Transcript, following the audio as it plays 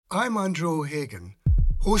I'm Andrew O'Hagan,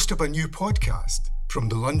 host of a new podcast from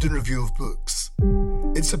the London Review of Books.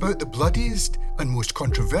 It's about the bloodiest and most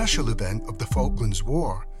controversial event of the Falklands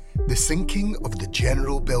War, the sinking of the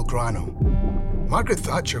General Belgrano. Margaret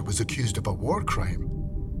Thatcher was accused of a war crime.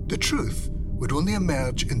 The truth would only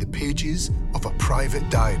emerge in the pages of a private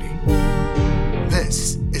diary.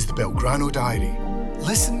 This is the Belgrano Diary.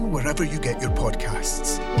 Listen wherever you get your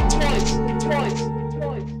podcasts. Twice.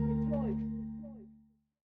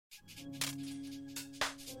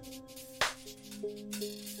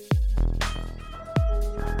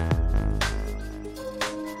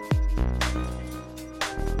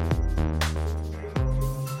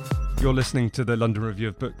 You're listening to the London Review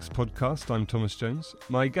of Books podcast. I'm Thomas Jones.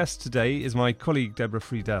 My guest today is my colleague Deborah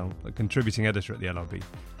Friedel, a contributing editor at the LRB,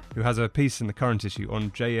 who has a piece in the current issue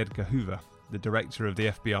on J. Edgar Hoover, the director of the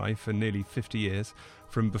FBI for nearly 50 years,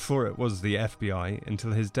 from before it was the FBI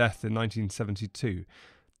until his death in 1972.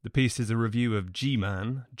 The piece is a review of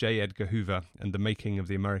G-Man, J. Edgar Hoover, and the Making of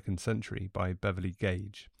the American Century by Beverly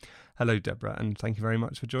Gage. Hello, Deborah, and thank you very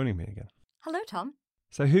much for joining me again. Hello, Tom.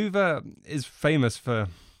 So Hoover is famous for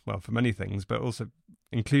many things, but also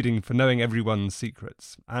including for knowing everyone's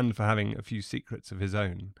secrets and for having a few secrets of his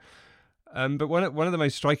own. But one of the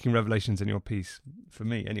most striking revelations in your piece, for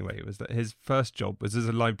me anyway, was that his first job was as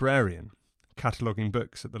a librarian, cataloguing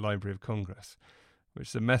books at the Library of Congress, which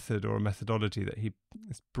is a method or a methodology that he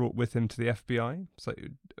brought with him to the FBI. So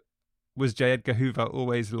was J. Edgar Hoover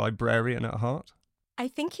always a librarian at heart? I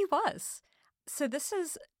think he was. So this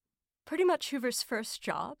is pretty much Hoover's first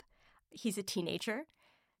job. He's a teenager.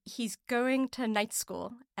 He's going to night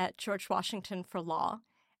school at George Washington for law,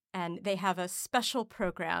 and they have a special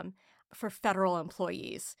program for federal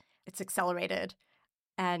employees. It's accelerated.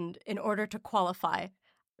 And in order to qualify,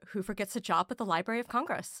 Hoover gets a job at the Library of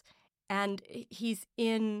Congress. And he's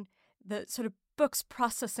in the sort of books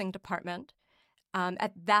processing department.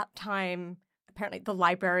 At that time, apparently the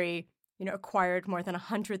library, acquired more than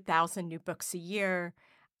 100,000 new books a year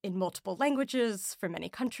in multiple languages from many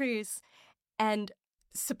countries. And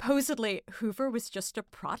supposedly, Hoover was just a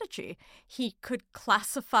prodigy. He could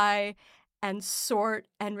classify and sort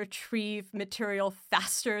and retrieve material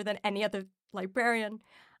faster than any other librarian.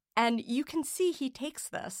 And you can see he takes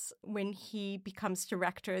this when he becomes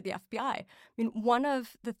director of the FBI. I mean, one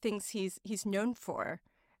of the things he's known for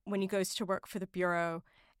when he goes to work for the Bureau,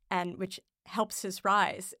 and which helps his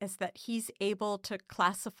rise, is that he's able to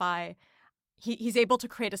classify, he's able to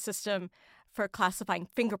create a system for classifying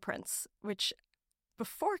fingerprints, which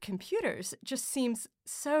before computers just seems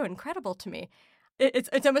so incredible to me.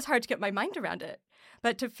 It's almost hard to get my mind around it.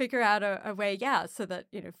 But to figure out a way, so that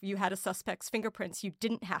if you had a suspect's fingerprints, you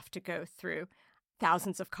didn't have to go through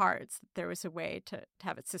thousands of cards. There was a way to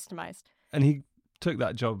have it systemized. And he took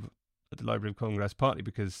that job at the Library of Congress partly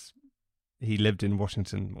because he lived in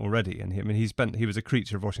Washington already, and he was a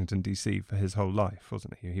creature of Washington D.C. for his whole life,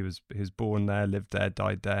 wasn't he? He was born there, lived there,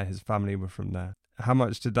 died there. His family were from there. How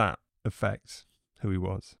much did that affect who he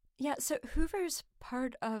was? Yeah, so Hoover's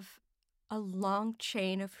part of a long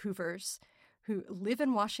chain of Hoovers who live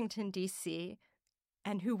in Washington, D.C.,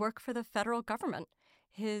 and who work for the federal government.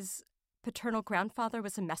 His paternal grandfather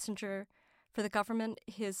was a messenger for the government.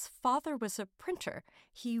 His father was a printer.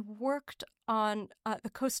 He worked on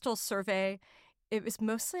the Coastal Survey. It was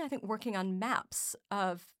mostly, I think, working on maps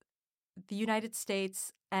of the United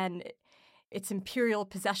States and its imperial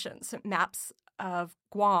possessions, maps of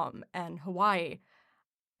Guam and Hawaii.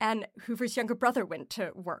 And Hoover's younger brother went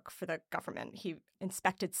to work for the government. He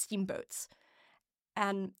inspected steamboats.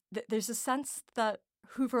 And there's a sense that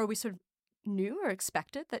Hoover always sort of knew or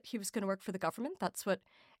expected that he was going to work for the government. That's what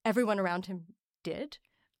everyone around him did.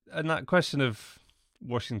 And that question of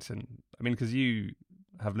Washington, because you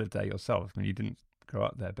have lived there yourself. You didn't grow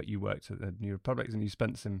up there, but you worked at the New Republic and you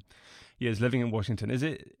spent some years living in Washington. Is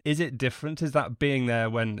it different? Is that being there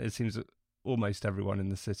when it seems that almost everyone in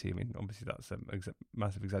the city, obviously that's a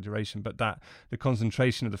massive exaggeration, but that the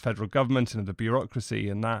concentration of the federal government and of the bureaucracy,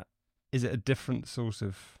 and that, is it a different sort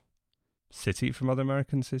of city from other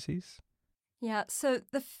American cities? Yeah, so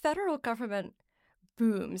the federal government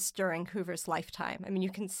booms during Hoover's lifetime. You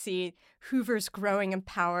can see Hoover's growing in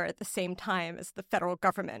power at the same time as the federal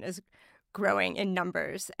government is growing in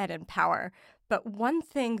numbers and in power. But one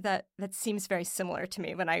thing that seems very similar to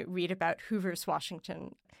me when I read about Hoover's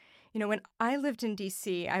Washington, when I lived in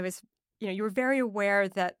D.C., I was, you were very aware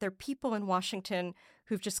that there are people in Washington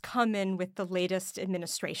who've just come in with the latest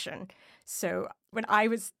administration. So when I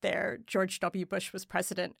was there, George W. Bush was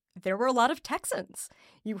president, there were a lot of Texans.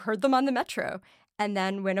 You heard them on the metro. And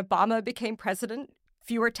then when Obama became president,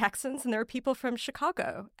 fewer Texans and there were people from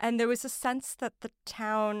Chicago. And there was a sense that the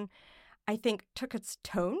town, I think, took its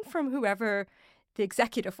tone from whoever the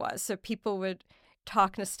executive was. So people would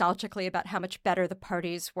talk nostalgically about how much better the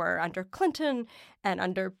parties were under Clinton and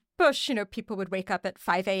under Bush. You know, people would wake up at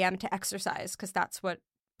 5 a.m. to exercise because that's what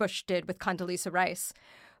Bush did with Condoleezza Rice.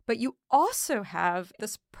 But you also have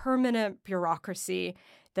this permanent bureaucracy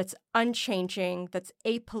that's unchanging, that's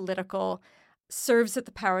apolitical, serves at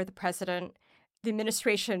the power of the president. The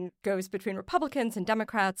administration goes between Republicans and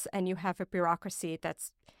Democrats, and you have a bureaucracy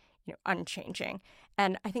that's, unchanging.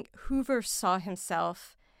 And I think Hoover saw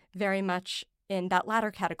himself very much in that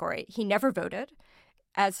latter category. He never voted.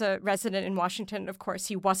 As a resident in Washington, of course,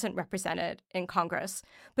 he wasn't represented in Congress,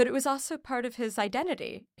 but it was also part of his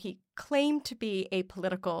identity. He claimed to be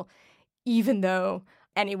apolitical, even though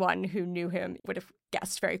anyone who knew him would have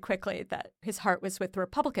guessed very quickly that his heart was with the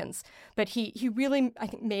Republicans. But he really, I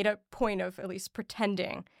think, made a point of at least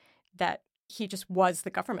pretending that he just was the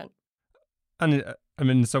government. And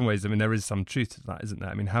in some ways, there is some truth to that, isn't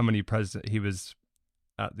there? How many presidents, he was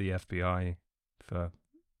at the FBI for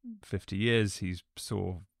 50 years, he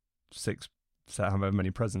saw however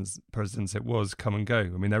many presidents it was come and go.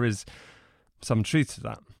 There is some truth to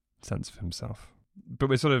that sense of himself. But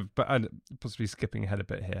we're possibly skipping ahead a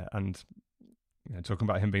bit here and talking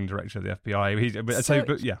about him being director of the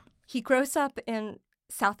FBI. He grows up in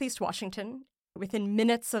Southeast Washington, within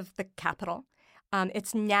minutes of the Capitol.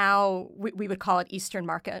 It's now, we would call it Eastern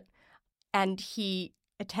Market. And he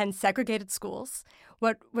attend segregated schools.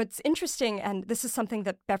 What's interesting, and this is something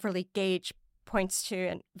that Beverly Gage points to,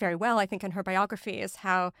 and very well, I think, in her biography, is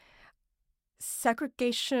how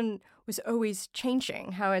segregation was always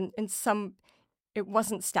changing, how in some, it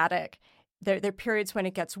wasn't static. There are periods when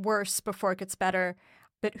it gets worse before it gets better.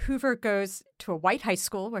 But Hoover goes to a white high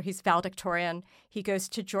school where he's valedictorian. He goes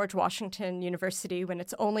to George Washington University when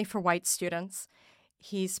it's only for white students.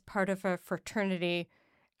 He's part of a fraternity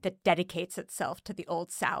that dedicates itself to the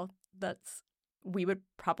Old South. We would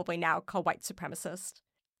probably now call white supremacist.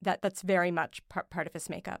 That's very much part of his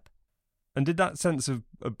makeup. And did that sense of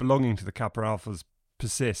belonging to the Kappa Alphas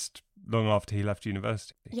persist long after he left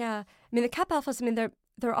university? Yeah. The Kappa Alphas,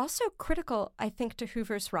 they're also critical, I think, to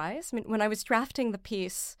Hoover's rise. When I was drafting the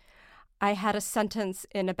piece, I had a sentence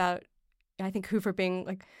in about, I think, Hoover being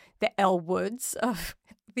like the Elle Woods of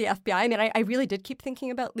the FBI. I really did keep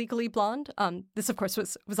thinking about Legally Blonde. This, of course,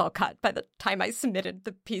 was all cut by the time I submitted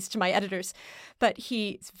the piece to my editors. But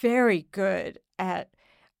he's very good at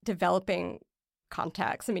developing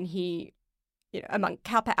contacts. He, among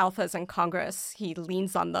Kappa Alphas in Congress, he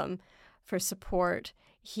leans on them for support.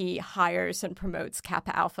 He hires and promotes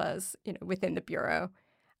Kappa Alphas, within the Bureau.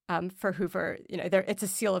 For Hoover, it's a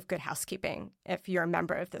seal of good housekeeping if you're a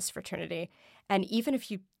member of this fraternity. And even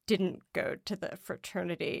if you didn't go to the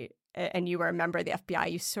fraternity and you were a member of the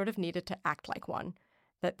FBI, you sort of needed to act like one.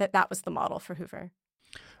 That was the model for Hoover.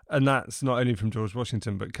 And that's not only from George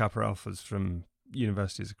Washington, but Kappa Alphas from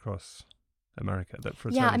universities across America.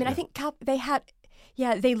 I think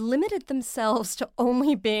they limited themselves to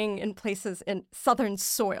only being in places in Southern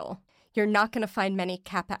soil. You're not going to find many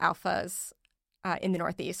Kappa Alphas in the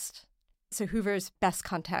Northeast. So Hoover's best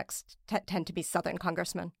contacts tend to be Southern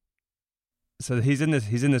congressmen. So he's in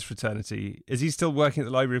this fraternity. Is he still working at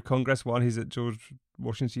the Library of Congress while he's at George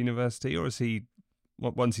Washington University, or is he,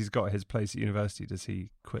 once he's got his place at university, does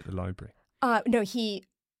he quit the library? No,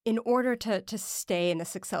 in order to stay in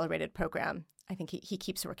this accelerated program, I think he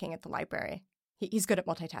keeps working at the library. He's good at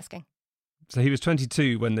multitasking. So he was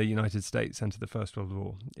 22 when the United States entered the First World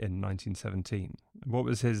War in 1917. What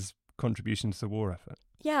was his contribution to the war effort?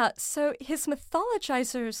 Yeah, so his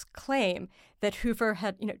mythologizers claim that Hoover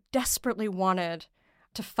had, desperately wanted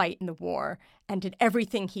to fight in the war and did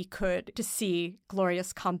everything he could to see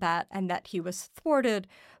glorious combat, and that he was thwarted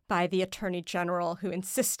by the Attorney General, who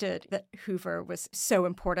insisted that Hoover was so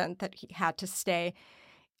important that he had to stay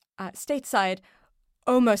stateside.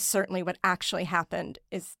 Almost certainly what actually happened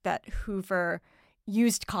is that Hoover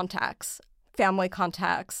used contacts, family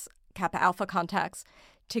contacts, Kappa Alpha contacts,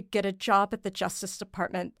 to get a job at the Justice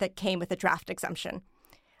Department that came with a draft exemption.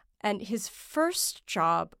 And his first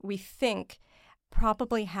job, we think,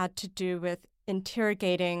 probably had to do with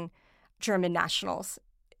interrogating German nationals.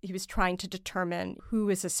 He was trying to determine who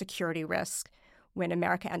is a security risk when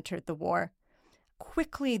America entered the war.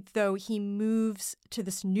 Quickly, though, he moves to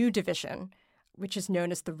this new division, which is known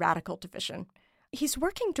as the Radical Division. He's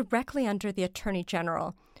working directly under the Attorney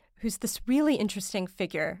General, who's this really interesting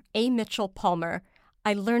figure, A. Mitchell Palmer.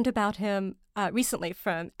 I learned about him recently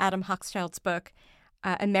from Adam Hochschild's book,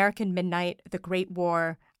 American Midnight, The Great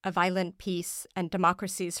War, A Violent Peace, and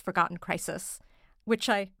Democracy's Forgotten Crisis. which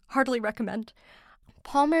I heartily recommend.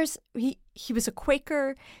 Palmer's, he was a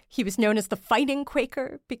Quaker. He was known as the Fighting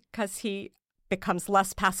Quaker because he becomes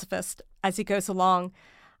less pacifist as he goes along.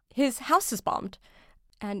 His house is bombed,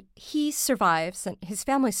 and he survives, and his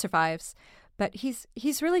family survives, but he's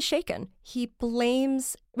really shaken. He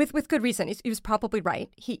blames, with good reason, he was probably right.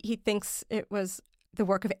 He thinks it was the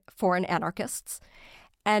work of foreign anarchists,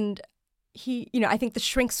 and I think the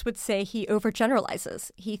shrinks would say he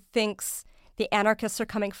overgeneralizes. He thinks the anarchists are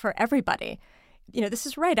coming for everybody. This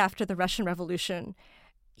is right after the Russian Revolution.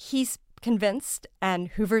 He's convinced, and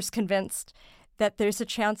Hoover's convinced, that there's a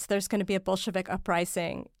chance there's going to be a Bolshevik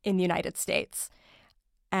uprising in the United States.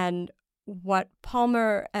 And what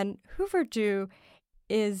Palmer and Hoover do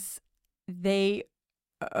is they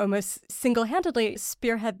almost single-handedly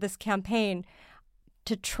spearhead this campaign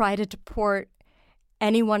to try to deport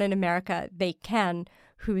anyone in America they can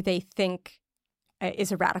who they think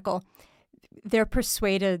is a radical. They're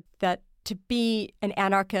persuaded that to be an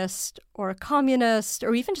anarchist or a communist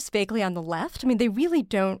or even just vaguely on the left, they really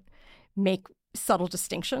don't make subtle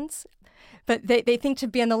distinctions. But they think to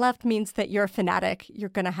be on the left means that you're a fanatic, you're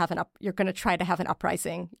going to try to have an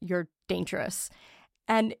uprising, you're dangerous.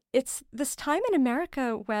 And it's this time in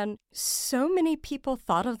America when so many people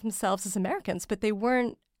thought of themselves as Americans, but they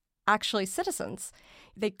weren't actually citizens.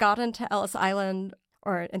 They got into Ellis Island,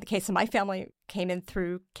 or in the case of my family, came in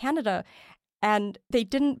through Canada, and they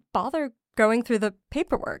didn't bother going through the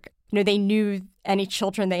paperwork. They knew any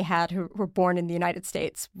children they had who were born in the United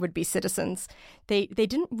States would be citizens. They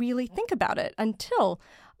didn't really think about it until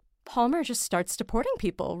Palmer just starts deporting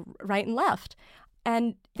people right and left.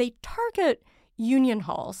 And they target union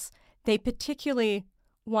halls. They particularly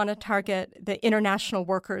want to target the international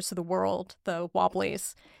workers of the world, the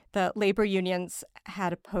Wobblies. The labor unions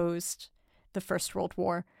had opposed the First World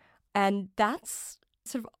War. And that's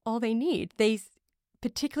sort of all they need. They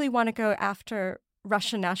particularly want to go after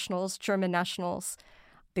Russian nationals, German nationals.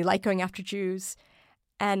 They like going after Jews.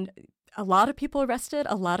 And a lot of people arrested.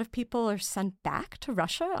 A lot of people are sent back to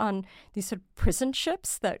Russia on these sort of prison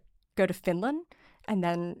ships that go to Finland. And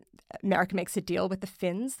then America makes a deal with the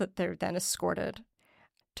Finns that they're then escorted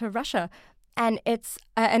to Russia. And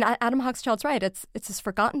and Adam Hochschild's right. It's this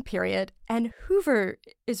forgotten period, and Hoover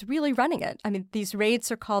is really running it. These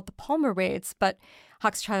raids are called the Palmer raids, but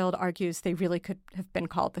Hochschild argues they really could have been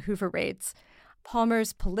called the Hoover raids.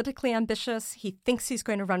 Palmer's politically ambitious. He thinks he's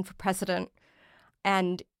going to run for president,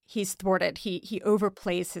 and he's thwarted. He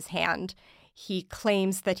overplays his hand. He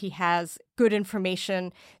claims that he has good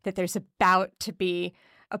information, that there's about to be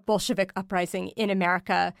a Bolshevik uprising in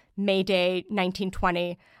America, May Day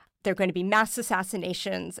 1920. There are going to be mass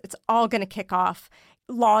assassinations. It's all going to kick off.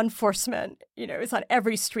 Law enforcement, is on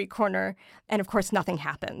every street corner. And of course, nothing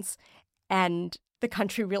happens. And the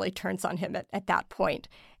country really turns on him at that point.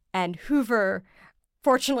 And Hoover,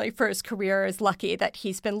 fortunately for his career, is lucky that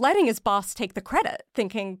he's been letting his boss take the credit,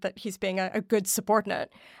 thinking that he's being a good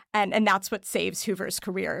subordinate. And that's what saves Hoover's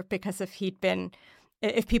career, because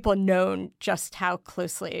if people had known just how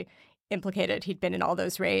closely implicated he'd been in all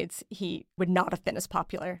those raids, he would not have been as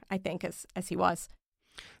popular, I think, as he was.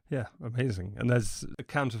 Yeah, amazing. And there's a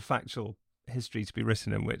counterfactual history to be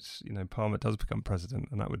written in which, Palmer does become president,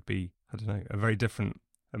 and that would be, a very different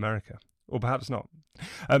America. Or perhaps not.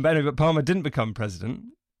 But Palmer didn't become president,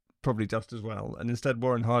 probably just as well, and instead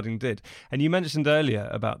Warren Harding did. And you mentioned earlier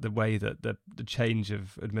about the way that the change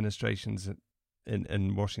of administrations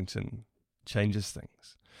in Washington changes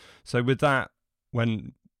things. So with that,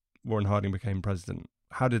 when Warren Harding became president,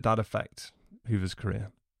 how did that affect Hoover's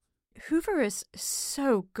career? Hoover is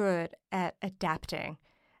so good at adapting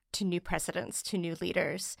to new presidents, to new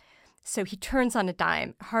leaders. So he turns on a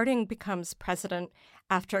dime. Harding becomes president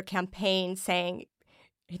after a campaign saying,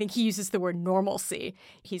 I think he uses the word normalcy.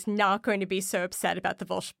 He's not going to be so upset about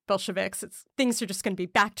the Bolsheviks. Things are just going to be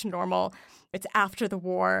back to normal. It's after the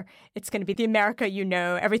war. It's going to be the America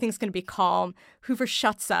everything's going to be calm. Hoover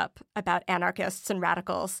shuts up about anarchists and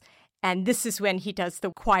radicals. And this is when he does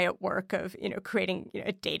the quiet work of, creating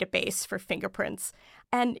a database for fingerprints.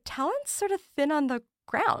 And talent's sort of thin on the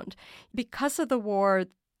ground. Because of the war,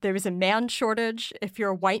 there was a man shortage. If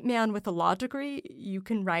you're a white man with a law degree, you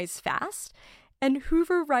can rise fast. And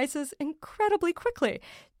Hoover rises incredibly quickly.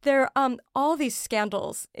 There are all these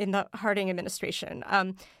scandals in the Harding administration.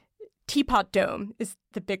 Teapot Dome is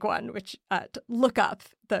the big one, which look up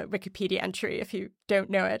the Wikipedia entry if you don't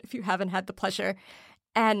know it, if you haven't had the pleasure.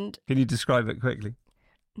 And can you describe it quickly?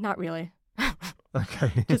 Not really.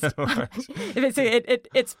 Okay.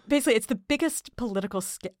 It's basically the biggest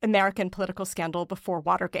American political scandal before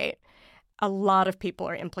Watergate. A lot of people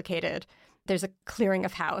are implicated. there's a clearing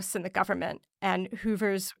of house in the government, and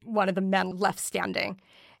Hoover's one of the men left standing.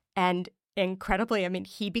 And incredibly, I mean,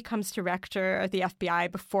 he becomes director of the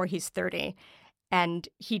FBI before he's 30, and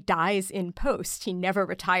he dies in post. He never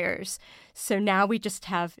retires. So now we just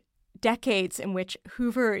have decades in which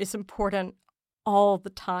Hoover is important all the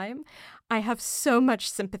time. I have so much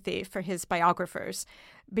sympathy for his biographers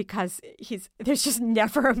because there's just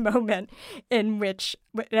never a moment in which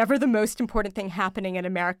whatever the most important thing happening in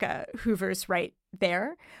America, Hoover's right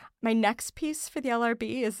there. My next piece for the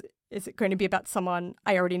LRB is it going to be about someone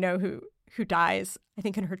I already know who dies, I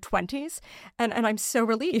think in her 20s, and I'm so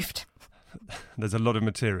relieved. There's a lot of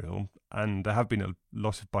material, and there have been a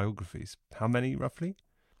lot of biographies. How many, roughly?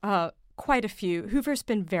 Quite a few. Hoover's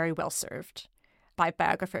been very well served by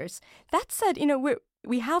biographers. That said,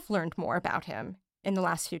 we have learned more about him in the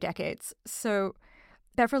last few decades. So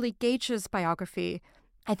Beverly Gage's biography,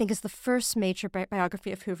 I think, is the first major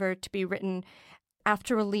biography of Hoover to be written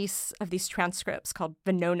after release of these transcripts called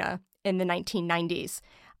Venona in the 1990s.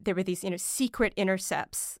 There were these, secret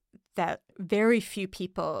intercepts that very few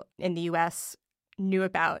people in the U.S. knew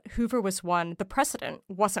about. Hoover was one. The president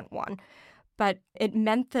wasn't one. But it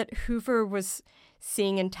meant that Hoover was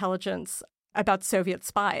seeing intelligence about Soviet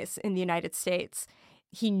spies in the United States.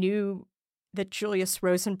 He knew that Julius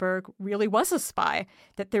Rosenberg really was a spy,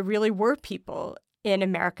 that there really were people in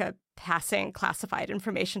America passing classified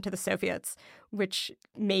information to the Soviets, which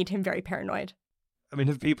made him very paranoid. I mean,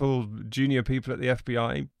 have junior people at the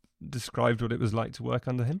FBI described what it was like to work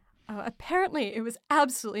under him? Apparently, it was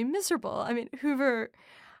absolutely miserable. I mean, Hoover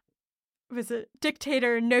was a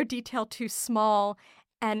dictator, no detail too small,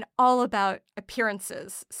 and all about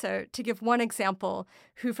appearances. So to give one example,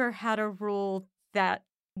 Hoover had a rule that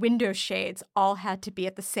window shades all had to be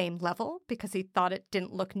at the same level because he thought it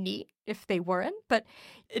didn't look neat if they weren't. But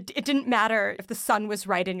it didn't matter if the sun was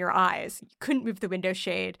right in your eyes. You couldn't move the window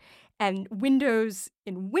shade. And windows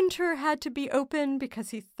in winter had to be open because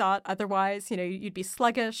he thought otherwise, you'd be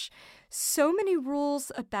sluggish. So many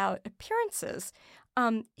rules about appearances.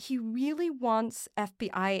 He really wants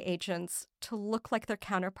FBI agents to look like their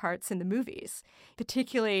counterparts in the movies,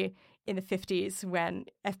 particularly in the 50s when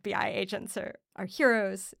FBI agents are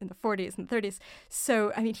heroes, in the 40s and 30s.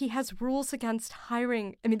 So, I mean, he has rules against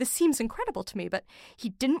hiring. I mean, this seems incredible to me, but he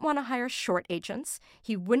didn't want to hire short agents.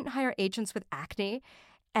 He wouldn't hire agents with acne.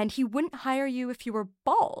 And he wouldn't hire you if you were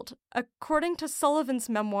bald. According to Sullivan's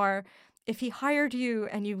memoir, if he hired you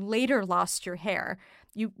and you later lost your hair,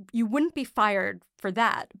 you wouldn't be fired for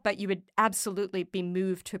that, but you would absolutely be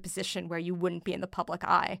moved to a position where you wouldn't be in the public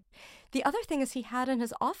eye. The other thing is he had in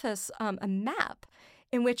his office a map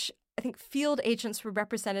in which I think field agents were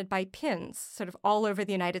represented by pins sort of all over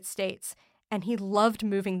the United States, and he loved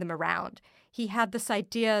moving them around. He had this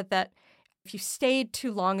idea that if you stayed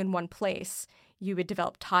too long in one place, you would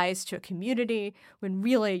develop ties to a community when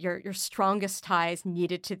really your strongest ties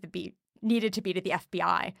needed to be to the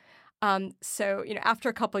FBI. So, after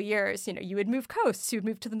a couple of years, you would move coasts, you would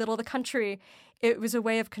move to the middle of the country. It was a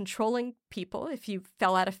way of controlling people. If you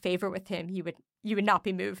fell out of favor with him, you would not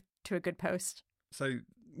be moved to a good post. So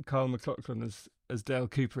Kyle MacLachlan as Dale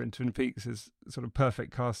Cooper in Twin Peaks is sort of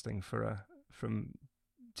perfect casting from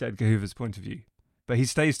J. Edgar Hoover's point of view. But he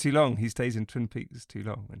stays too long. He stays in Twin Peaks too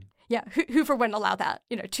long. Yeah, Hoover wouldn't allow that.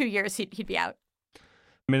 2 years, he'd be out.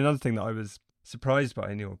 I mean, another thing that I was surprised by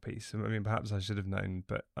in your piece, I mean, perhaps I should have known,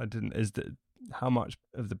 but I didn't, is that how much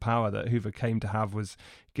of the power that Hoover came to have was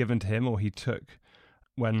given to him or he took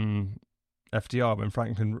when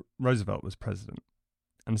Franklin Roosevelt was president.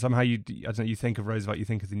 And somehow you think of Roosevelt, you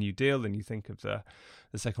think of the New Deal, and you think of the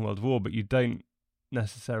Second World War, but you don't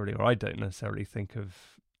necessarily, or I don't necessarily think of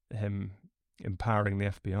him empowering the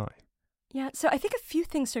FBI. Yeah, so I think a few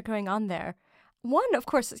things are going on there. One, of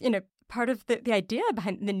course, part of the idea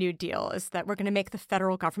behind the New Deal is that we're going to make the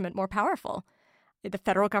federal government more powerful. The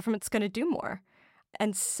federal government's going to do more.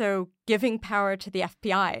 And so giving power to the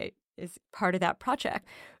FBI is part of that project.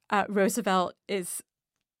 Roosevelt is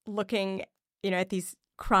looking, at these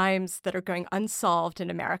crimes that are going unsolved in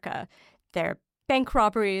America. They're bank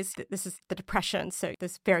robberies. This is the Depression, so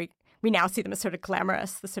we now see them as sort of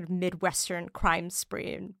glamorous, the sort of Midwestern crime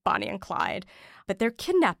spree and Bonnie and Clyde. But they're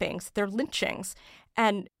kidnappings, they're lynchings.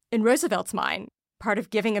 And in Roosevelt's mind, part of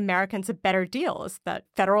giving Americans a better deal is that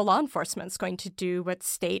federal law enforcement is going to do what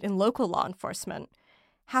state and local law enforcement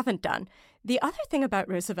haven't done. The other thing about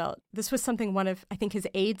Roosevelt, this was something one of, I think, his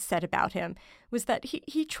aides said about him, was that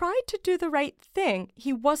he tried to do the right thing.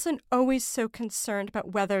 He wasn't always so concerned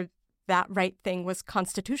about whether that right thing was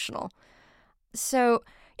constitutional. So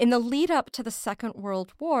in the lead up to the Second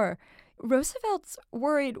World War, Roosevelt's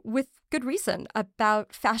worried with good reason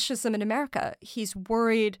about fascism in America. He's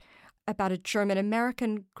worried about a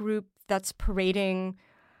German-American group that's parading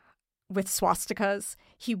with swastikas.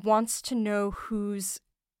 He wants to know who's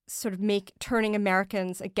sort of turning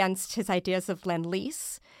Americans against his ideas of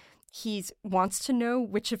Lend-Lease. He wants to know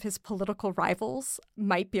which of his political rivals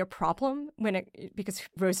might be a problem because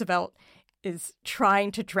Roosevelt is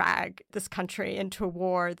trying to drag this country into a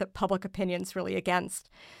war that public opinion's really against.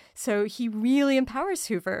 So he really empowers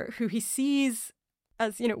Hoover, who he sees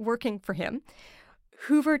as, working for him.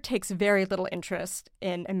 Hoover takes very little interest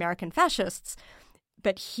in American fascists,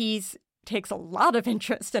 but he takes a lot of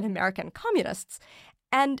interest in American communists.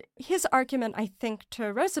 And his argument, I think,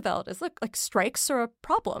 to Roosevelt is, look, like strikes are a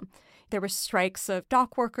problem. There were strikes of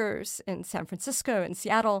dock workers in San Francisco and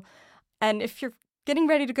Seattle. And if you're getting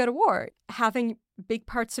ready to go to war, having big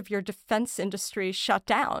parts of your defense industry shut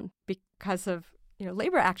down because of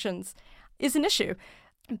labor actions is an issue.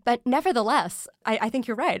 But nevertheless, I think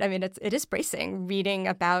you're right. I mean, it is bracing reading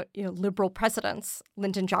about liberal presidents.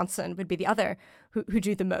 Lyndon Johnson would be the other who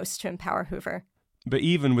do the most to empower Hoover. But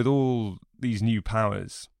even with all these new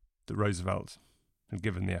powers that Roosevelt had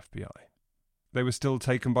given the FBI, they were still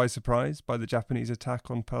taken by surprise by the Japanese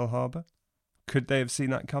attack on Pearl Harbor. Could they have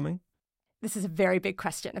seen that coming? This is a very big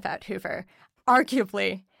question about Hoover.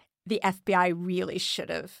 Arguably, the FBI really should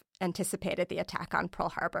have anticipated the attack on Pearl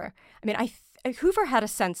Harbor. I mean, Hoover had a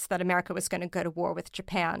sense that America was going to go to war with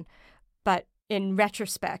Japan, but in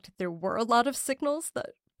retrospect, there were a lot of signals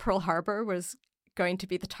that Pearl Harbor was going to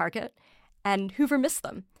be the target, and Hoover missed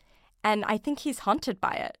them. And I think he's haunted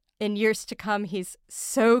by it. In years to come, he's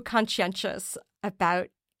so conscientious about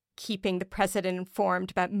keeping the president informed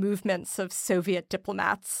about movements of Soviet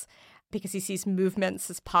diplomats because he sees movements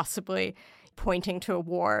as possibly pointing to a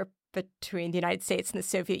war between the United States and the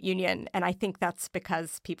Soviet Union. And I think that's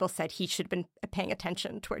because people said he should have been paying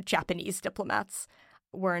attention to where Japanese diplomats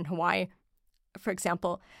were in Hawaii, for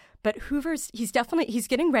example. But he's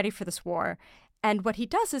getting ready for this war. And what he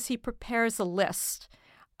does is he prepares a list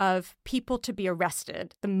of people to be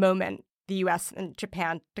arrested the moment the U.S. and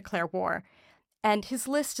Japan declare war. And his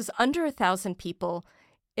list is under 1,000 people.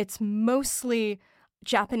 It's mostly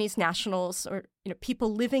Japanese nationals or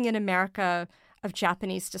people living in America of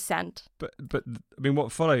Japanese descent. But I mean,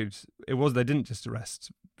 what followed? They didn't just arrest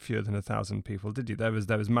fewer than 1,000 people, did you? There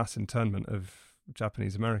was mass internment of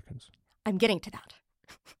Japanese Americans. I'm getting to that.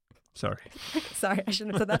 Sorry, I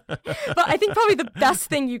shouldn't have said that. But I think probably the best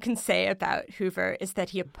thing you can say about Hoover is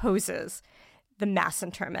that he opposes the mass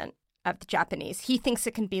internment of the Japanese. He thinks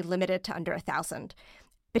it can be limited to under 1,000.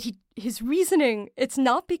 But his reasoning, it's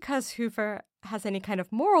not because Hoover has any kind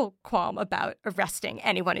of moral qualm about arresting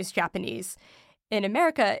anyone who's Japanese in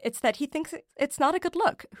America. It's that he thinks it's not a good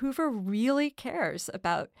look. Hoover really cares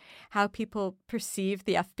about how people perceive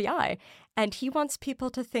the FBI. And he wants people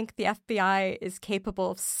to think the FBI is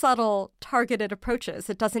capable of subtle, targeted approaches.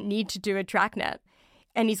 It doesn't need to do a dragnet.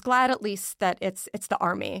 And he's glad at least that it's the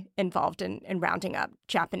army involved in rounding up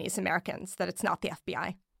Japanese Americans, that it's not the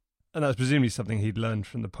FBI. And that's presumably something he'd learned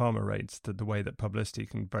from the Palmer raids, the way that publicity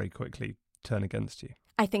can very quickly turn against you.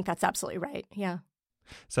 I think that's absolutely right, yeah.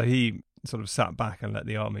 So he sort of sat back and let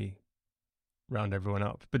the army round everyone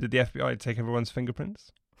up. But did the FBI take everyone's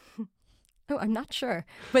fingerprints? Oh, I'm not sure.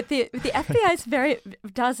 But the FBI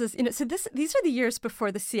so these are the years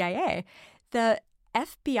before the CIA. The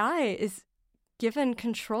FBI is given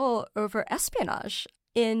control over espionage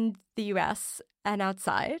in the U.S. and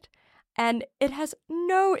outside. And it has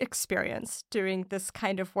no experience doing this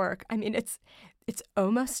kind of work. I mean, it's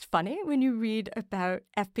almost funny when you read about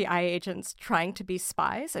FBI agents trying to be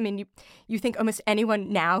spies. I mean, you think almost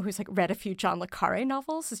anyone now who's read a few John le Carré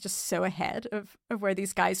novels is just so ahead of where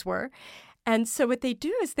these guys were. And so what they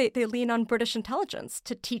do is they lean on British intelligence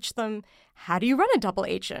to teach them, how do you run a double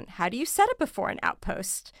agent? How do you set up before an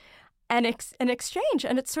outpost? And an exchange,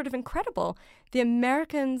 and it's sort of incredible. The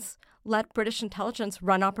Americans let British intelligence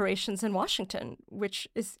run operations in Washington, which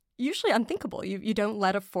is usually unthinkable. You don't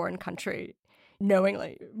let a foreign country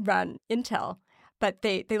knowingly run intel, but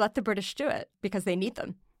they let the British do it because they need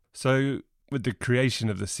them. So with the creation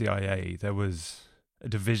of the CIA, there was a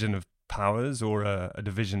division of powers or a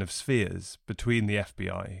division of spheres between the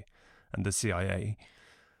FBI and the CIA.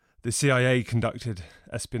 The CIA conducted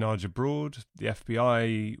espionage abroad. The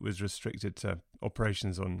FBI was restricted to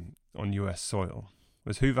operations on US soil.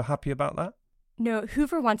 Was Hoover happy about that? No,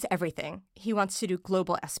 Hoover wants everything. He wants to do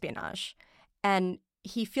global espionage. And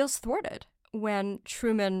he feels thwarted when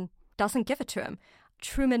Truman doesn't give it to him.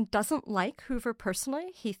 Truman doesn't like Hoover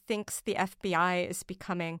personally. He thinks the FBI is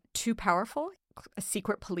becoming too powerful, a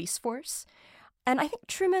secret police force. And I think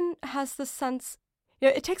Truman has the sense,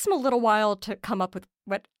 it takes him a little while to come up with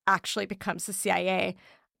what actually becomes the CIA.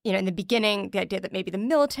 In the beginning, the idea that maybe the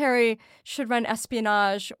military should run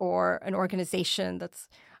espionage or an organization that's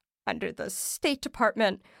under the State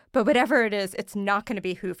Department. But whatever it is, it's not going to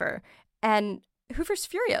be Hoover. And Hoover's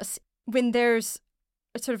furious when there's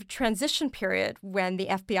a sort of transition period when the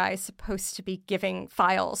FBI is supposed to be giving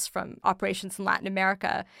files from operations in Latin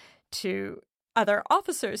America to other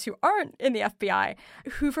officers who aren't in the FBI.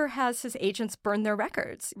 Hoover has his agents burn their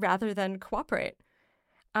records rather than cooperate.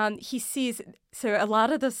 He sees, so a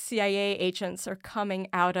lot of the CIA agents are coming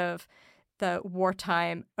out of the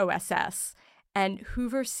wartime OSS, and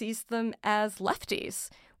Hoover sees them as lefties,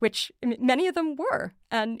 which many of them were,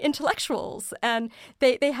 and intellectuals, and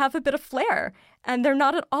they have a bit of flair, and they're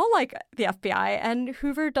not at all like the FBI, and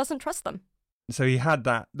Hoover doesn't trust them. So he had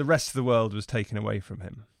that, the rest of the world was taken away from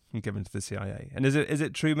him and given to the CIA. And is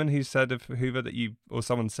it Truman who said of Hoover that or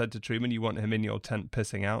someone said to Truman, you want him in your tent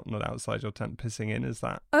pissing out, not outside your tent pissing in? Is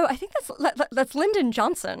that? Oh, I think that's Lyndon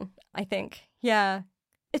Johnson, I think. Yeah,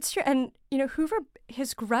 it's true. And, Hoover,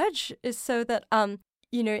 his grudge is so that,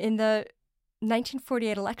 in the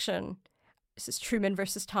 1948 election, this is Truman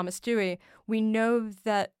versus Thomas Dewey, we know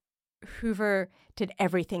that Hoover did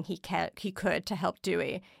everything he could to help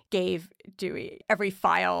Dewey, gave Dewey every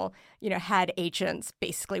file, had agents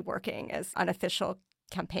basically working as unofficial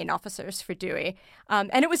campaign officers for Dewey.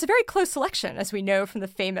 And it was a very close election, as we know from the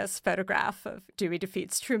famous photograph of Dewey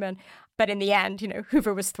defeats Truman. But in the end,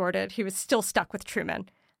 Hoover was thwarted. He was still stuck with Truman.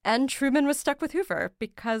 And Truman was stuck with Hoover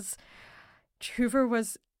because Hoover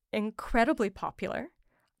was incredibly popular.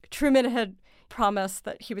 Truman had promised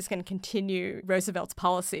that he was going to continue Roosevelt's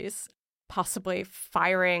policies. Possibly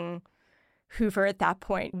firing Hoover at that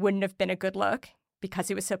point wouldn't have been a good look because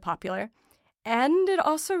he was so popular. And it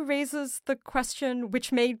also raises the question,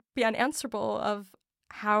 which may be unanswerable, of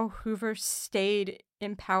how Hoover stayed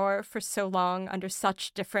in power for so long under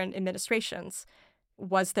such different administrations.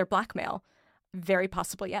 Was there blackmail? Very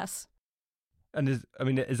possibly, yes. And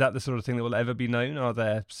is that the sort of thing that will ever be known? Are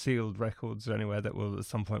there sealed records anywhere that will at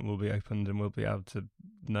some point will be opened and we'll be able to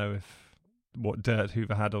know what dirt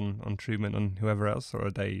Hoover had on Truman and whoever else, or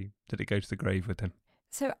did it go to the grave with him?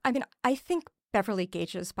 So, I think Beverly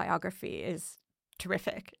Gage's biography is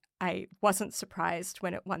terrific. I wasn't surprised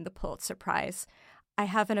when it won the Pulitzer Prize. I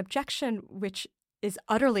have an objection which is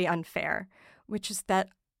utterly unfair, which is that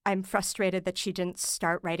I'm frustrated that she didn't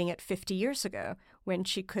start writing it 50 years ago when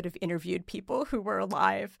she could have interviewed people who were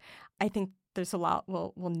alive. I think there's a lot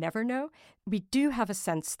we'll never know. We do have a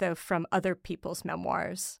sense, though, from other people's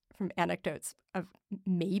memoirs, from anecdotes of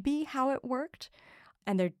maybe how it worked,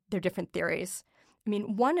 and they're different theories.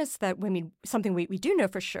 One is that something we do know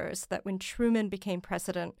for sure is that when Truman became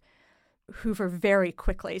president, Hoover very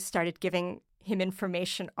quickly started giving him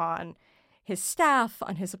information on his staff,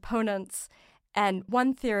 on his opponents. And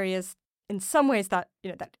one theory is, in some ways, that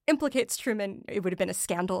that implicates Truman. It would have been a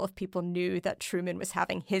scandal if people knew that Truman was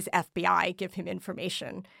having his FBI give him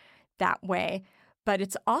information that way. But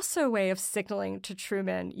it's also a way of signaling to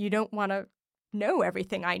Truman, you don't want to know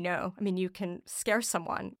everything I know. You can scare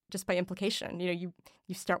someone just by implication. You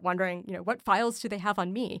start wondering, what files do they have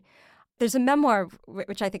on me? There's a memoir,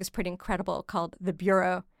 which I think is pretty incredible, called The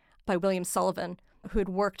Bureau by William Sullivan, who had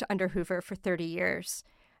worked under Hoover for 30 years.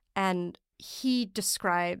 And he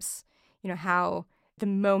describes, how the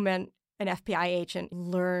moment an FBI agent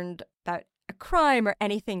learned that a crime or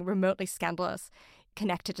anything remotely scandalous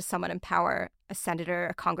connected to someone in power, a senator,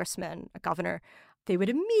 a congressman, a governor, they would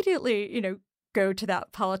immediately, go to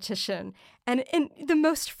that politician and in the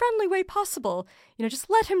most friendly way possible, just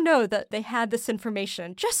let him know that they had this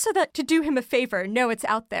information, just so that to do him a favor, know it's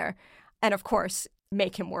out there. And of course,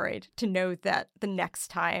 make him worried to know that the next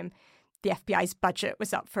time the FBI's budget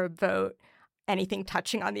was up for a vote, anything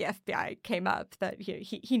touching on the FBI came up, that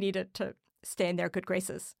he needed to stay in their good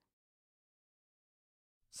graces.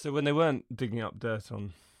 So when they weren't digging up dirt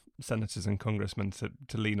on senators and congressmen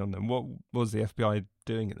to lean on them, what was the FBI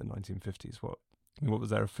doing in the 1950s? What were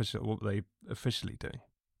they officially doing?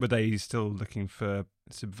 Were they still looking for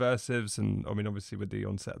subversives? And obviously with the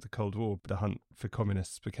onset of the Cold War, the hunt for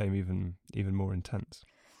communists became even more intense.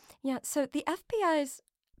 Yeah, so the FBI's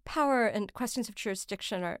power and questions of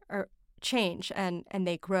jurisdiction are change and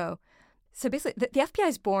they grow. So basically, the FBI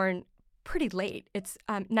is born pretty late. It's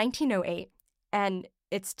 1908, and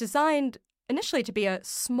it's designed initially to be a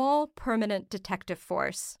small permanent detective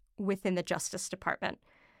force within the Justice Department.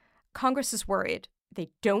 Congress is worried. They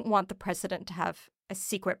don't want the president to have a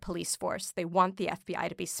secret police force. They want the FBI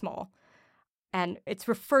to be small. And it's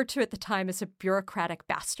referred to at the time as a bureaucratic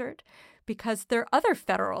bastard because there are other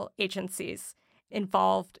federal agencies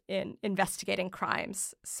involved in investigating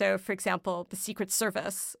crimes. So, for example, the Secret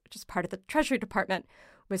Service, which is part of the Treasury Department,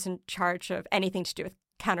 was in charge of anything to do with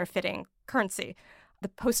counterfeiting currency. The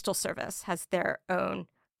Postal Service has their own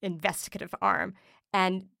investigative arm.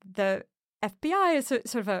 And the FBI is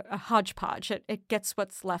sort of a hodgepodge. It gets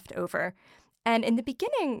what's left over. And in the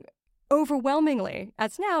beginning, overwhelmingly,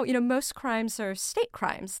 as now, most crimes are state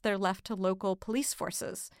crimes. They're left to local police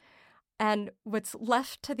forces. And what's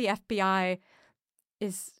left to the FBI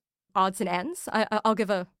is odds and ends. I'll give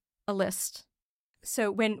a list.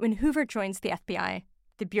 So when Hoover joins the FBI,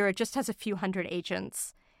 the Bureau just has a few hundred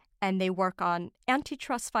agents, and they work on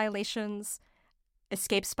antitrust violations,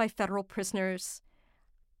 escapes by federal prisoners,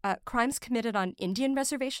 crimes committed on Indian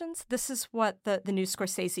reservations. This is what the new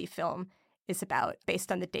Scorsese film is about,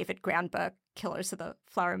 based on the David Gran book, Killers of the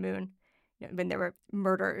Flower Moon, when there were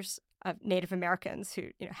murders of Native Americans who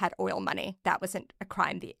had oil money. That wasn't a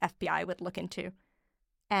crime the FBI would look into.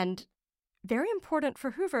 And very important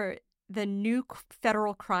for Hoover, the new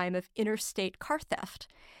federal crime of interstate car theft.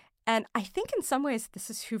 And I think in some ways this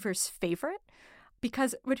is Hoover's favorite,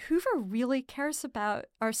 because what Hoover really cares about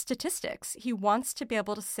are statistics. He wants to be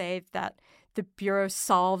able to say that the Bureau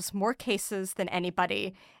solves more cases than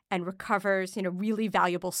anybody and recovers, really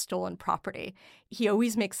valuable stolen property. He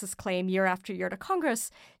always makes this claim year after year to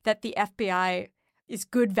Congress that the FBI is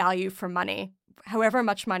good value for money. However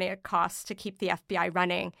much money it costs to keep the FBI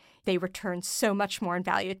running, they return so much more in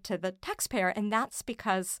value to the taxpayer, and that's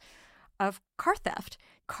because of car theft.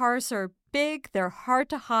 Cars are big, they're hard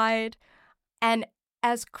to hide, and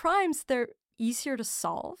as crimes, they're easier to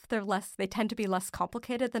solve. They tend to be less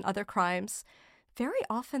complicated than other crimes. Very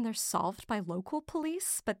often they're solved by local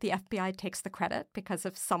police, but the FBI takes the credit because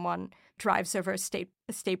if someone drives over a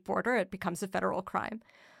state border, it becomes a federal crime.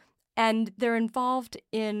 And they're involved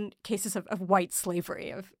in cases of white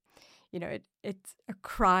slavery, it's a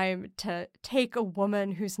crime to take a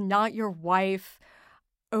woman who's not your wife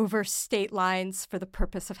over state lines for the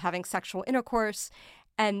purpose of having sexual intercourse.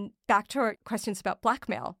 And back to our questions about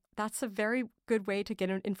blackmail, that's a very good way to get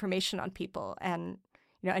information on people. And,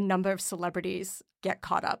 a number of celebrities get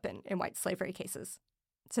caught up in white slavery cases.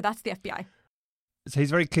 So that's the FBI. So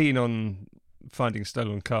he's very keen on finding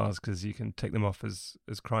stolen cars because you can take them off as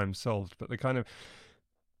crimes solved. But the kind of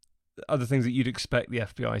other things that you'd expect the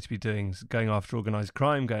FBI to be doing is going after organised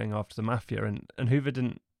crime, going after the mafia. And Hoover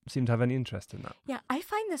didn't seem to have any interest in that. Yeah, I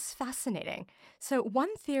find this fascinating. So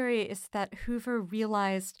one theory is that Hoover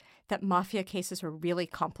realized that mafia cases were really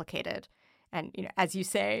complicated. And, as you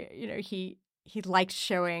say, he liked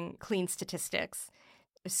showing clean statistics.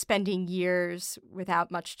 Spending years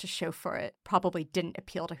without much to show for it probably didn't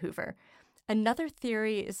appeal to Hoover. Another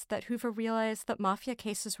theory is that Hoover realized that mafia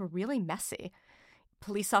cases were really messy.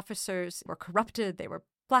 Police officers were corrupted, they were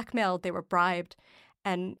blackmailed, they were bribed,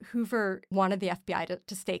 and Hoover wanted the FBI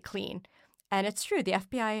to stay clean. And it's true, the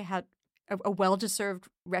FBI had a well-deserved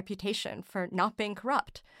reputation for not being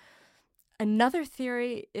corrupt. Another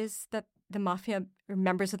theory is that the mafia, or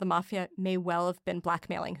members of the mafia, may well have been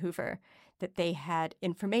blackmailing Hoover, that they had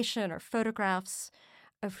information or photographs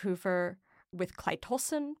of Hoover with Clyde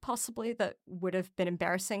Tolson, possibly, that would have been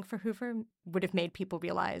embarrassing for Hoover, would have made people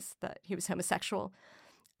realize that he was homosexual.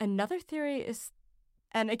 Another theory is,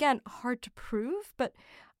 and again, hard to prove, but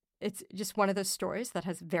it's just one of those stories that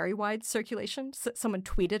has very wide circulation. Someone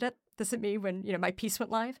tweeted it, this at me when my piece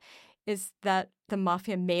went live, is that the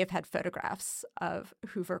mafia may have had photographs of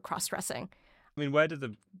Hoover cross-dressing. I mean, where did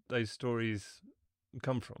those stories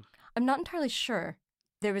come from? I'm not entirely sure.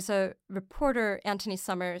 There was a reporter, Anthony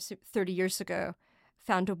Summers, who 30 years ago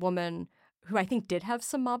found a woman who I think did have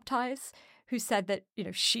some mob ties, who said that,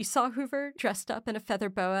 she saw Hoover dressed up in a feather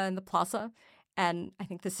boa in the plaza. And I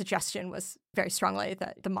think the suggestion was very strongly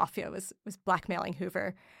that the mafia was blackmailing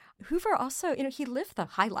Hoover. Hoover also, he lived the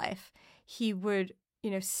high life. He would,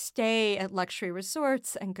 stay at luxury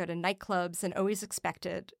resorts and go to nightclubs and always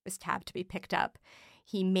expected his tab to be picked up.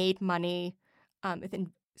 He made money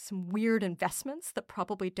within some weird investments that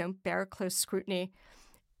probably don't bear close scrutiny.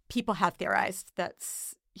 People have theorized that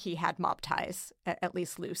he had mob ties, at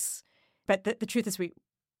least loose. But the truth is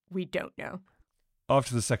we don't know.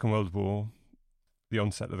 After the Second World War, the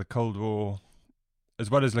onset of the Cold War, as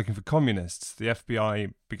well as looking for communists, the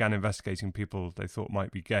FBI began investigating people they thought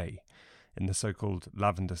might be gay in the so-called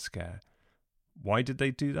Lavender Scare. Why did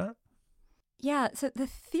they do that? Yeah, so the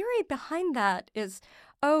theory behind that is,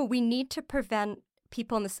 we need to prevent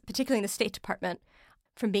people, particularly in the State Department,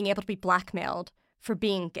 from being able to be blackmailed for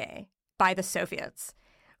being gay by the Soviets.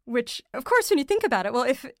 Which, of course, when you think about it, well,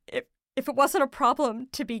 if it wasn't a problem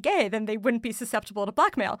to be gay, then they wouldn't be susceptible to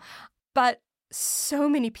blackmail. But so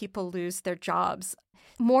many people lose their jobs.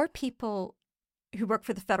 More people who work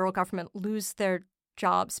for the federal government lose their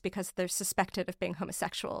jobs because they're suspected of being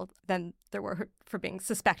homosexual than there were for being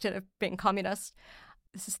suspected of being communist.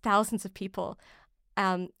 This is thousands of people.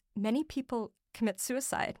 Many people commit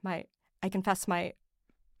suicide. I confess my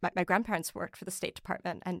grandparents worked for the State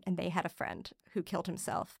Department, and they had a friend who killed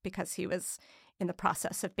himself because he was in the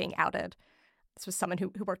process of being outed. This was someone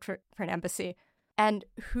who worked for an embassy. And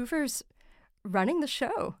Hoover's running the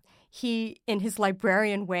show. He, in his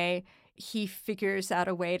librarian way, he figures out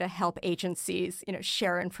a way to help agencies,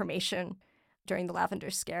 share information during the Lavender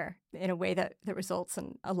Scare in a way that results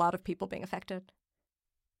in a lot of people being affected.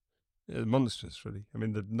 Monstrous, really. I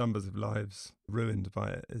mean, the numbers of lives ruined by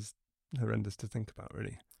it is horrendous to think about,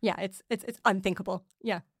 really. Yeah, it's unthinkable.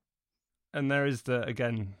 Yeah. And there is the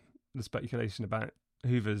speculation about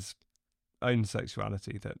Hoover's own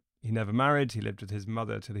sexuality, that he never married. He lived with his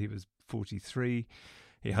mother till he was 43.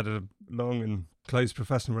 He had a long and close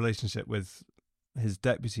professional relationship with his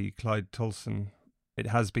deputy, Clyde Tolson. It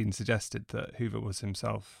has been suggested that Hoover was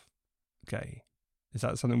himself gay. Is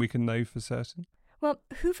that something we can know for certain? Well,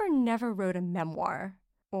 Hoover never wrote a memoir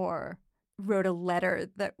or wrote a letter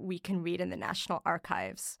that we can read in the National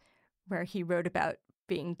Archives where he wrote about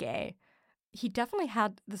being gay. He definitely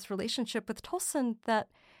had this relationship with Tolson that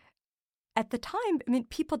at the time,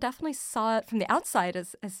 people definitely saw it from the outside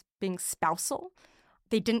as being spousal.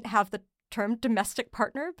 They didn't have the term domestic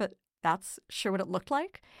partner, but that's sure what it looked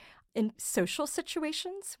like. In social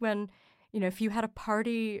situations, when, if you had a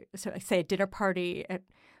party, so say a dinner party at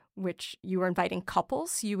which you were inviting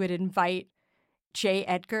couples, you would invite J.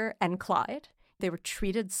 Edgar and Clyde. They were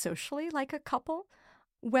treated socially like a couple.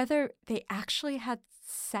 Whether they actually had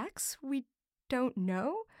sex, we don't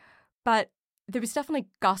know. But there was definitely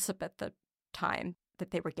gossip at the time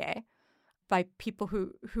that they were gay by people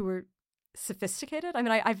who were sophisticated.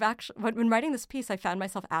 I've actually, when writing this piece, I found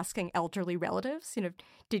myself asking elderly relatives,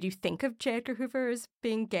 did you think of J. Edgar Hoover as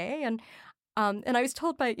being gay? And I was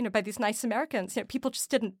told by these nice Americans, people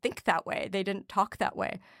just didn't think that way. They didn't talk that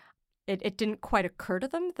way. It didn't quite occur to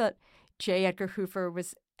them that J. Edgar Hoover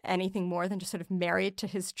was anything more than just sort of married to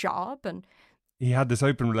his job. And he had this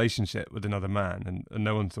open relationship with another man, and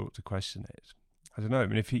no one thought to question it. I don't know.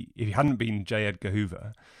 If he hadn't been J. Edgar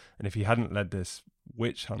Hoover, and if he hadn't led this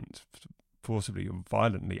witch hunt, forcibly or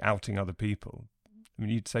violently outing other people,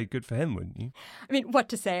 you'd say good for him, wouldn't you? What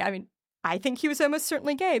to say? I think he was almost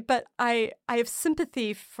certainly gay, but I have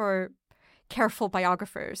sympathy for careful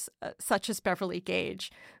biographers such as Beverly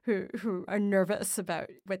Gage, who are nervous about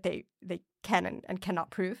what they can and cannot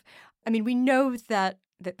prove. We know that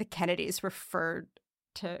the Kennedys referred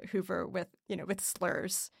to Hoover with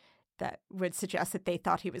slurs that would suggest that they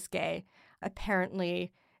thought he was gay.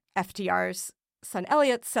 Apparently, FDR's son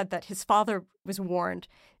Elliot said that his father was warned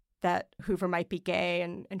that Hoover might be gay,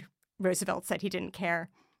 and Roosevelt said he didn't care.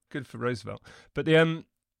 Good for Roosevelt. But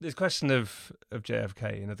this question of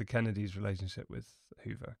JFK and of the Kennedys' relationship with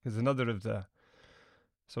Hoover, because another of the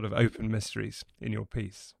sort of open mysteries in your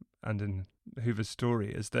piece and in Hoover's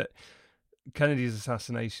story is that Kennedy's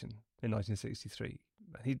assassination in 1963,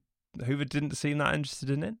 Hoover didn't seem that interested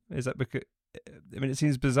in it. Is that because, it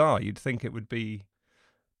seems bizarre. You'd think it would be,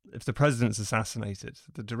 if the president's assassinated,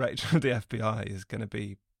 the director of the FBI is going to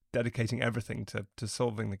be dedicating everything to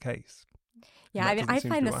solving the case. Yeah, I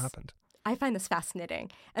find this fascinating.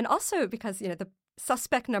 And also because, the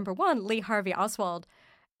suspect number one, Lee Harvey Oswald,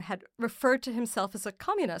 had referred to himself as a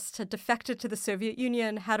communist, had defected to the Soviet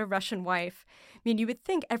Union, had a Russian wife. You would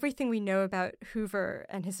think everything we know about Hoover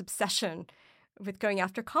and his obsession with going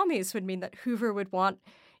after commies would mean that Hoover would want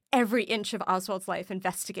every inch of Oswald's life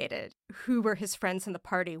investigated. Who were his friends in the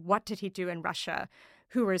party? What did he do in Russia?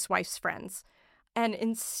 Who were his wife's friends? And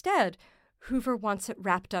instead, Hoover wants it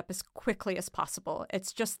wrapped up as quickly as possible.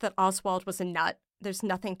 It's just that Oswald was a nut. There's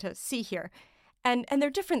nothing to see here. And there are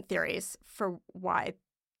different theories for why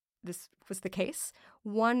this was the case.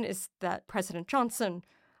 One is that President Johnson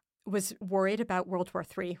was worried about World War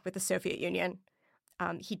III with the Soviet Union.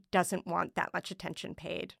 He doesn't want that much attention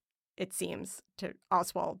paid, it seems, to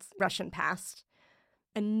Oswald's Russian past.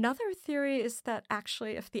 Another theory is that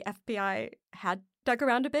actually if the FBI had dug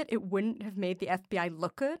around a bit, it wouldn't have made the FBI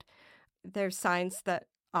look good. There's signs that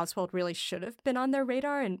Oswald really should have been on their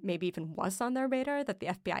radar and maybe even was on their radar, that the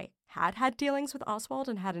FBI had dealings with Oswald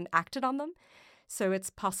and hadn't acted on them. So it's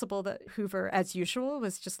possible that Hoover, as usual,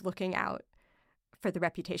 was just looking out for the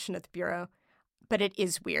reputation of the Bureau. But it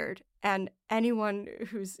is weird. And anyone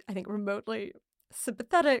who's, I think, remotely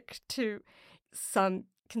sympathetic to some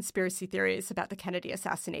conspiracy theories about the Kennedy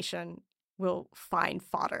assassination will find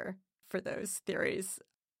fodder for those theories.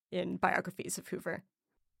 in biographies of Hoover.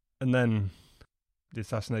 And then the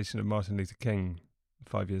assassination of Martin Luther King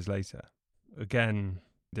 5 years later. Again,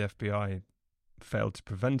 the FBI failed to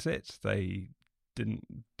prevent it. They didn't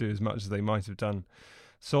do as much as they might have done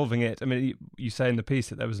solving it. I mean, you say in the piece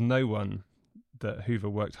that there was no one that Hoover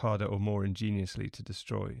worked harder or more ingeniously to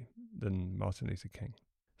destroy than Martin Luther King.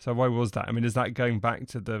 So why was that? I mean, is that going back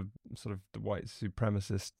to the sort of the white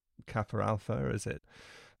supremacist Kappa Alpha, or is it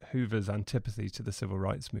Hoover's antipathy to the civil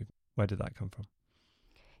rights movement? Where did that come from?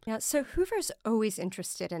 Yeah, so Hoover's always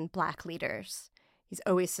interested in Black leaders. He's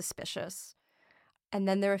always suspicious. And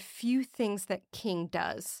then there are a few things that King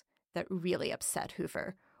does that really upset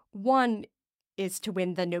Hoover. One is to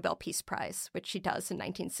win the Nobel Peace Prize, which he does in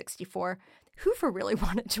 1964. Hoover really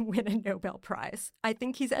wanted to win a Nobel Prize. I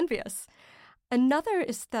think he's envious. Another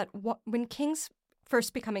is that when King's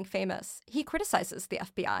first becoming famous, he criticizes the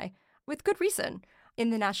FBI with good reason in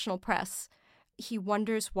the national press. He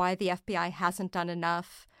wonders why the FBI hasn't done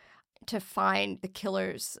enough to find the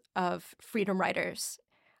killers of freedom riders,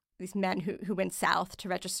 these men who went south to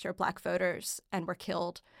register Black voters and were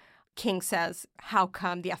killed. King says, how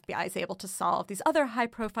come the FBI is able to solve these other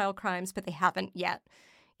high-profile crimes, but they haven't yet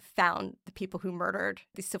found the people who murdered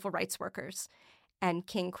these civil rights workers? And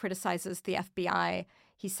King criticizes the FBI,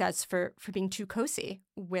 he says, for being too cozy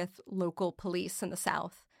with local police in the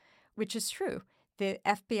South, which is true. The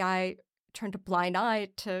FBI turned a blind eye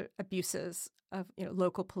to abuses of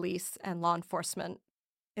local police and law enforcement,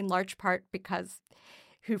 in large part because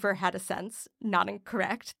Hoover had a sense, not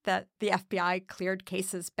incorrect, that the FBI cleared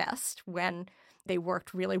cases best when they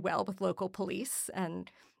worked really well with local police,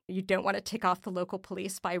 and you don't want to tick off the local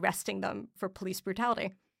police by arresting them for police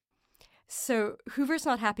brutality. So Hoover's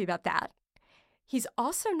not happy about that. He's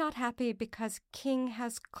also not happy because King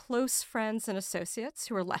has close friends and associates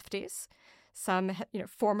who are lefties, some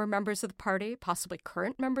former members of the party, possibly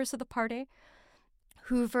current members of the party.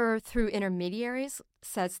 Hoover, through intermediaries,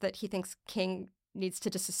 says that he thinks King needs to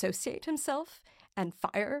disassociate himself and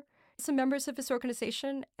fire some members of his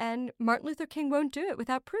organization, and Martin Luther King won't do it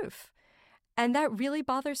without proof. And that really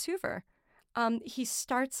bothers Hoover. He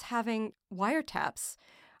starts having wiretaps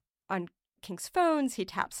on King's phones, he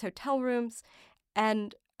taps hotel rooms,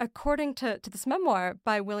 and according to this memoir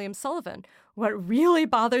by William Sullivan, what really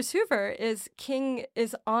bothers Hoover is King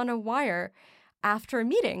is on a wire after a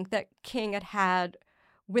meeting that King had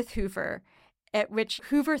with Hoover, at which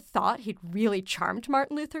Hoover thought he'd really charmed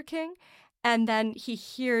Martin Luther King. And then he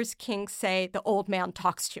hears King say, the old man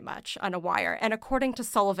talks too much on a wire. And according to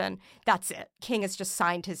Sullivan, that's it. King has just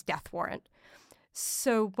signed his death warrant.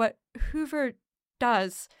 So what Hoover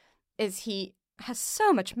does is he has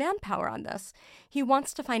so much manpower on this. He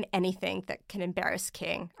wants to find anything that can embarrass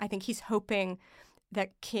King. I think he's hoping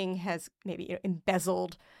that King has maybe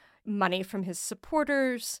embezzled money from his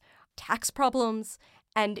supporters, tax problems,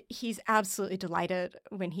 and he's absolutely delighted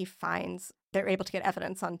when he finds they're able to get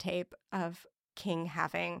evidence on tape of King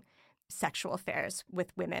having sexual affairs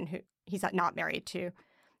with women who he's not married to.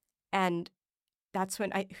 And that's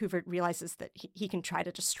when Hoover realizes that he can try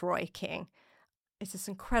to destroy King. It's this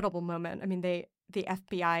incredible moment. I mean, the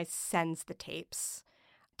FBI sends the tapes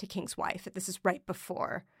to King's wife. This is right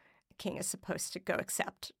before King is supposed to go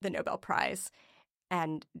accept the Nobel Prize.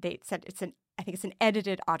 And they said I think it's an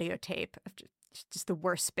edited audio tape of just the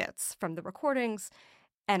worst bits from the recordings,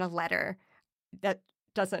 and a letter that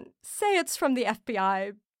doesn't say it's from the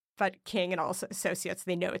FBI, but King and all associates,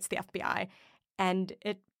 they know it's the FBI. And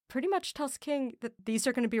it pretty much tells King that these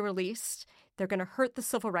are going to be released. They're going to hurt the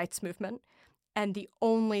civil rights movement. And the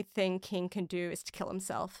only thing King can do is to kill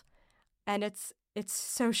himself. And it's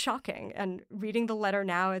so shocking. And reading the letter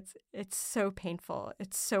now, it's so painful.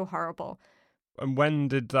 It's so horrible. And when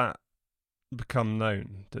did that become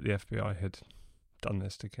known that the FBI had done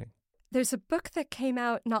this to King? There's a book that came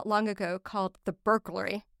out not long ago called The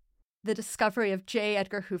Burglary, The Discovery of J.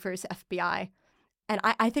 Edgar Hoover's FBI. And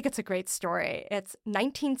I think it's a great story. It's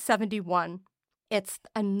 1971. It's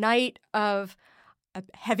a night of a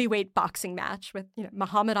heavyweight boxing match with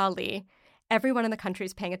Muhammad Ali. Everyone in the country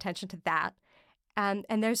is paying attention to that. And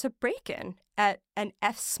there's a break-in at an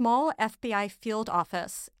small FBI field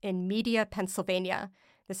office in Media, Pennsylvania.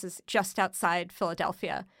 This is just outside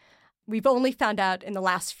Philadelphia. We've only found out in the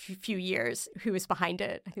last few years who was behind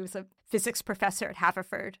it. He was a physics professor at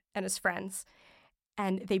Haverford and his friends.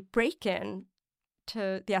 And they break in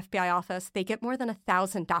to the FBI office. They get more than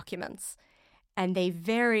 1,000 documents. And they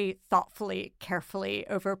very thoughtfully, carefully,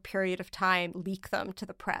 over a period of time, leak them to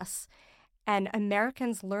the press. And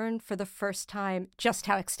Americans learn for the first time just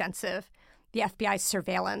how extensive the FBI's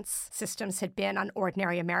surveillance systems had been on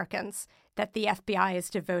ordinary Americans. that the FBI is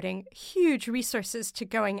devoting huge resources to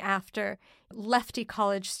going after lefty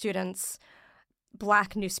college students,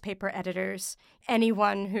 Black newspaper editors,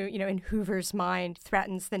 anyone who, in Hoover's mind,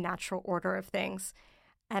 threatens the natural order of things.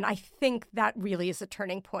 And I think that really is a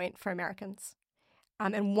turning point for Americans.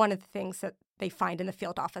 And one of the things that they find in the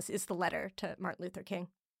field office is the letter to Martin Luther King.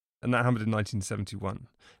 And that happened in 1971.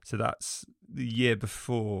 So that's the year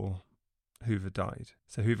before Hoover died.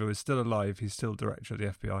 So Hoover was still alive. He's still director of the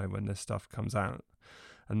FBI when this stuff comes out.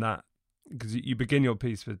 And that, because you begin your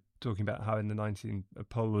piece with talking about how a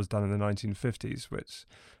poll was done in the 1950s, which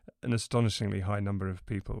an astonishingly high number of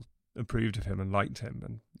people approved of him and liked him.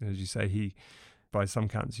 And as you say, by some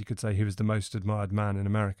counts, you could say he was the most admired man in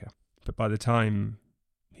America. But by the time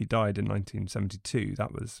he died in 1972,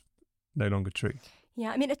 that was no longer true.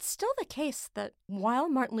 Yeah, it's still the case that while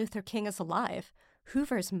Martin Luther King is alive,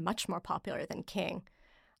 Hoover is much more popular than King.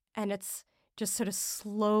 And it's just sort of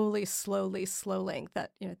slowly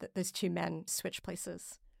that, that those two men switch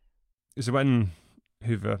places. So when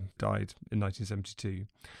Hoover died in 1972,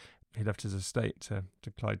 he left his estate to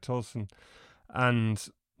Clyde Tolson, and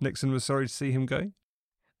Nixon was sorry to see him go.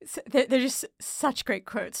 So they're just such great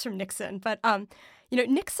quotes from Nixon. But,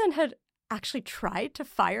 Nixon had actually tried to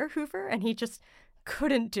fire Hoover, and he just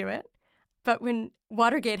couldn't do it. But when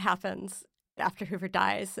Watergate happens after Hoover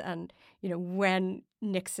dies, and, when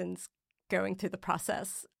Nixon's going through the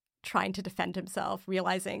process, trying to defend himself,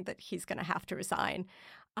 realizing that he's going to have to resign,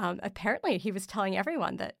 apparently he was telling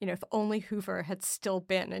everyone that, if only Hoover had still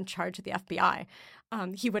been in charge of the FBI,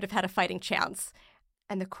 he would have had a fighting chance.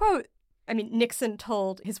 And the quote, Nixon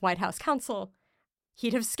told his White House counsel,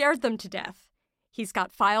 he'd have scared them to death. He's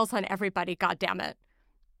got files on everybody, goddammit.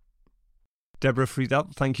 Deborah Friedel,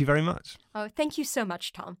 thank you very much. Oh, thank you so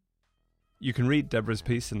much, Tom. You can read Deborah's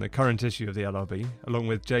piece in the current issue of the LRB, along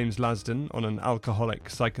with James Lasden on an alcoholic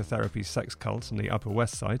psychotherapy sex cult on the Upper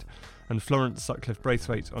West Side, and Florence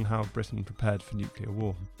Sutcliffe-Braithwaite on how Britain prepared for nuclear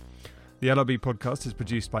war. The LRB podcast is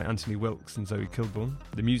produced by Anthony Wilkes and Zoe Kilbourne.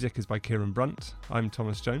 The music is by Kieran Brunt. I'm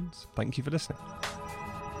Thomas Jones. Thank you for listening.